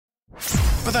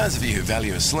For those of you who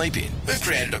value a sleep in, we've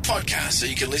created a podcast so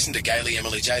you can listen to Gaily,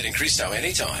 Emily, Jade and Christo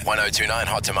anytime. 1029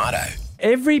 Hot Tomato.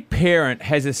 Every parent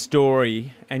has a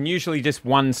story, and usually just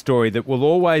one story, that will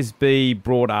always be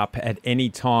brought up at any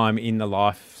time in the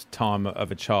lifetime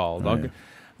of a child. Oh, yeah.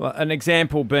 Well, an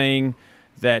example being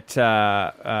that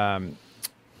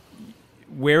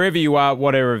wherever you are,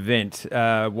 whatever event,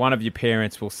 one of your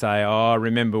parents will say, "Oh, I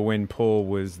remember when Paul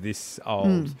was this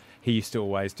old. He used to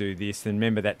always do this, and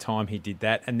remember that time he did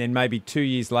that." And then maybe 2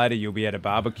 years later, you'll be at a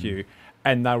barbecue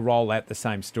and they'll roll out the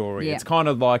same story. Yeah. It's kind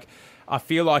of like, I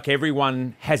feel like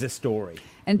everyone has a story.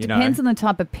 And it depends on the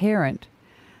type of parent.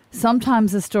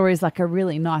 Sometimes the story is like a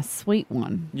really nice, sweet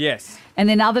one. Yes. And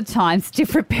then other times,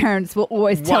 different parents will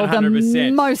always tell the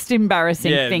 100%. most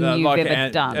embarrassing thing you've ever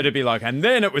done. It'd be like, and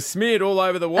then it was smeared all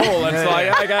over the wall. And it's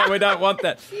like, okay, we don't want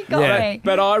that. got me.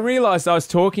 But I realised, I was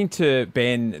talking to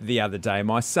Ben the other day,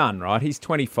 my son, right? He's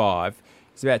 25.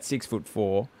 He's about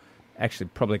 6'4". Actually,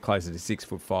 probably closer to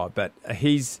 6'5". But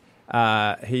he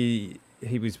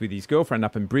was with his girlfriend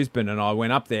up in Brisbane, and I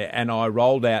went up there and I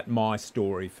rolled out my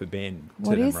story for Ben.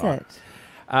 What is it?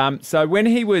 So when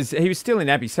he was still in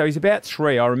Abbey, so he's about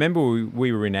 3. I remember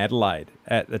we were in Adelaide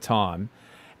at the time,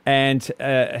 and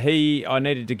I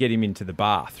needed to get him into the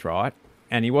bath, right?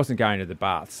 And he wasn't going to the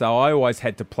bath, so I always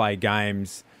had to play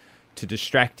games to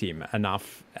distract him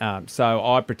enough. So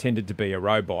I pretended to be a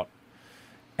robot,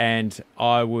 and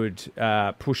I would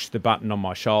push the button on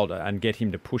my shoulder and get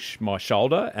him to push my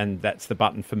shoulder, and that's the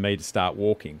button for me to start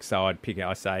walking. So I'd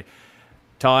say,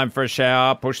 "Time for a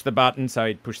shower, push the button." So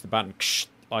he'd push the button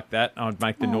like that, and I'd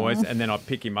make the noise, and then I'd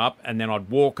pick him up, and then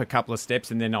I'd walk a couple of steps,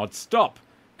 and then I'd stop.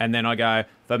 And then I go,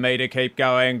 "For me to keep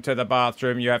going to the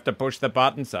bathroom, you have to push the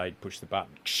button." So he'd push the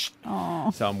button.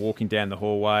 So I'm walking down the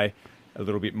hallway a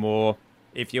little bit more.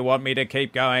 "If you want me to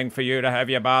keep going for you to have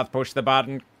your bath, push the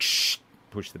button."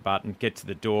 Push the button, get to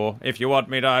the door. "If you want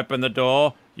me to open the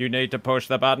door, you need to push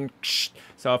the button."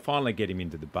 So I finally get him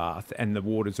into the bath, and the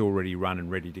water's already running,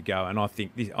 ready to go. And I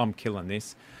think, I'm killing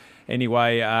this.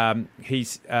 Anyway, I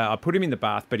put him in the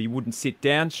bath, but he wouldn't sit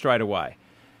down straight away.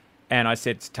 And I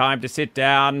said, "It's time to sit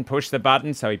down, push the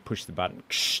button." So he pushed the button,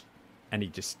 and he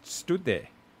just stood there.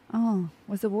 Oh,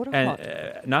 was the water hot?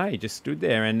 No, he just stood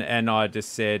there. And I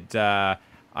just said, I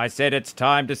said, "It's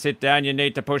time to sit down, you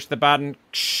need to push the button."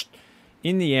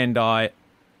 In the end, I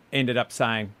ended up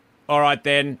saying, "All right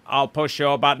then, I'll push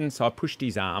your button." So I pushed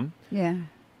his arm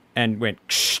and went,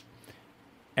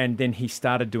 and then he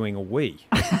started doing a wee,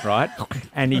 right?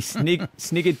 And he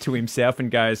sniggered to himself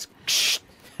and goes,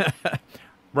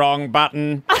 "Wrong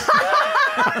button."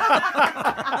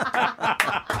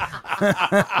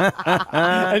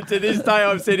 And to this day,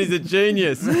 I've said he's a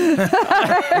genius.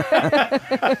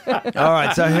 All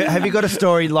right, so have you got a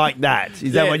story like that?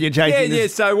 Is that what you're chasing? Yeah.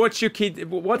 So what's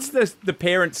the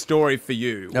parent story for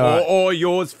you, right, or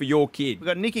yours for your kid? We've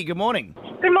got Nikki. Good morning.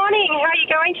 Good morning. How are you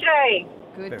going today?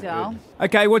 Good, doll.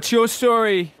 Okay, what's your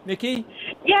story, Nikki?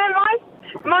 Yeah,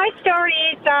 my story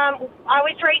is I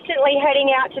was recently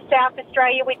heading out to South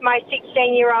Australia with my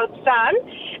 16-year-old son,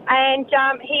 and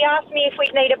he asked me if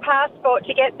we'd need a passport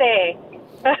to get there.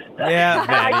 Yeah,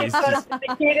 I just thought it was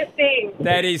the cutest thing.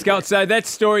 That is gold. So that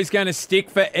story's going to stick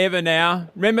forever now.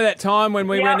 Remember that time when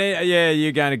we went in? Yeah,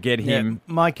 you're going to get him.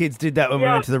 Yeah, my kids did that when we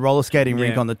went to the roller skating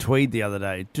rink on the Tweed the other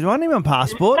day. Do I need my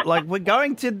passport? Like, we're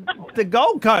going to the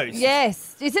Gold Coast.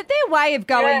 Yes. Is it their way of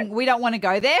going, we don't want to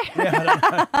go there?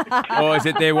 Or is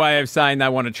it their way of saying they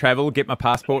want to travel, get my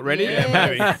passport ready? Yeah.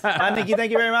 Maybe. Nikki,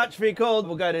 thank you very much for your call.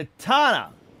 We'll go to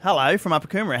Tana. Hello, from Upper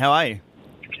Coomera. How are you?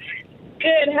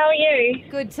 Good. How are you?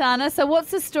 Good, Tana. So what's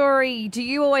the story? Do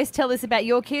you always tell this about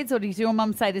your kids, or does your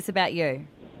mum say this about you?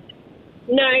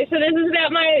 No, so this is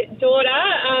about my daughter.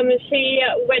 She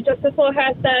went just before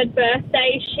her 3rd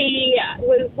birthday. She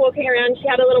was walking around. She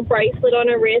had a little bracelet on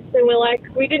her wrist, and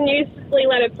we didn't usually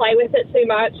let her play with it too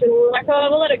much. And we're like, "Oh,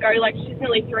 we'll let her go. Like, she's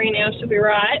nearly 3 now. She'll be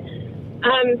right."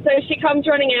 So she comes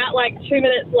running out like 2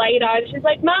 minutes later, and she's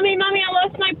like, Mummy, I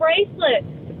lost my bracelet."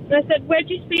 And I said, "Where'd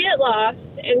you see it last?"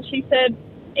 And she said,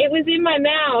 "It was in my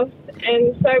mouth."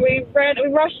 And so we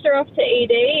rushed her off to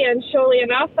ED, and surely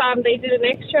enough, they did an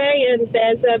X-ray, and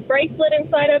there's a bracelet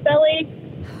inside her belly.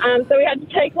 So we had to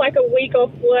take like a week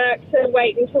off work to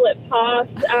wait until it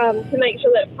passed, to make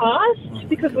sure that it passed,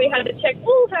 because we had to check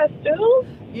all her stools.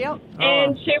 Yep.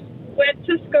 And went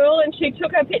to school and she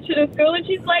took her picture to school and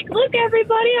she's like, look,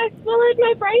 everybody, I swallowed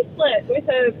my bracelet with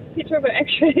a picture of her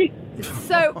x-ray.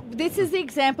 So this is the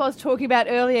example I was talking about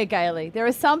earlier, Gailey. There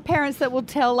are some parents that will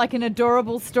tell like an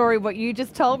adorable story, what you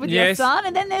just told with your Yes. son,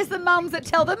 and then there's the mums that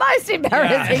tell the most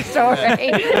embarrassing story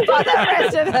for the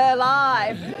rest of her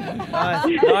life.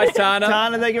 Nice, Tana.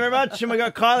 Tana, thank you very much. And we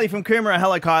got Kylie from Coomera.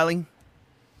 Hello, Kylie.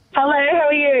 Hello, how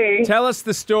are you? Tell us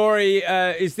the story.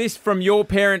 Is this from your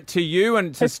parent to you and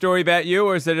it's a story about you,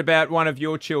 or is it about one of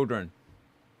your children?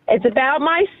 It's about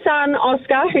my son,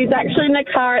 Oscar, who's actually in the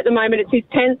car at the moment. It's his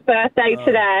 10th birthday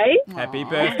today. Happy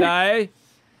birthday.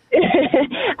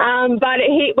 But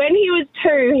when he was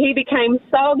 2, he became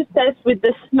so obsessed with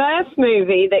the Smurf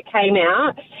movie that came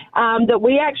out that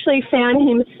we actually found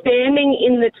him standing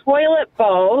in the toilet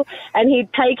bowl and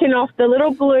he'd taken off the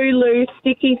little glue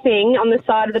sticky thing on the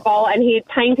side of the bowl and he had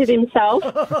painted himself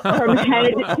from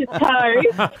head to toe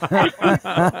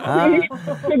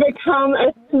to become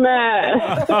a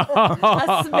Smurf.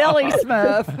 A smelly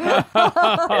Smurf.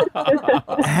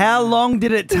 How long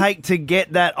did it take to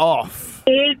get that off?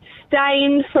 It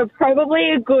stained for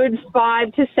probably a good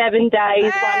 5 to 7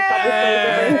 days.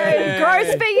 Hey,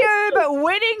 gross for you, but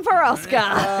winning for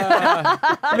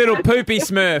Oscar. Little poopy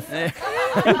Smurf.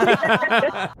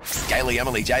 Gailey,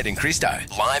 Emily, Jade and Christo.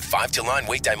 Live 5 till 9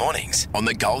 weekday mornings on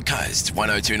the Gold Coast.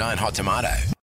 102.9 Hot Tomato.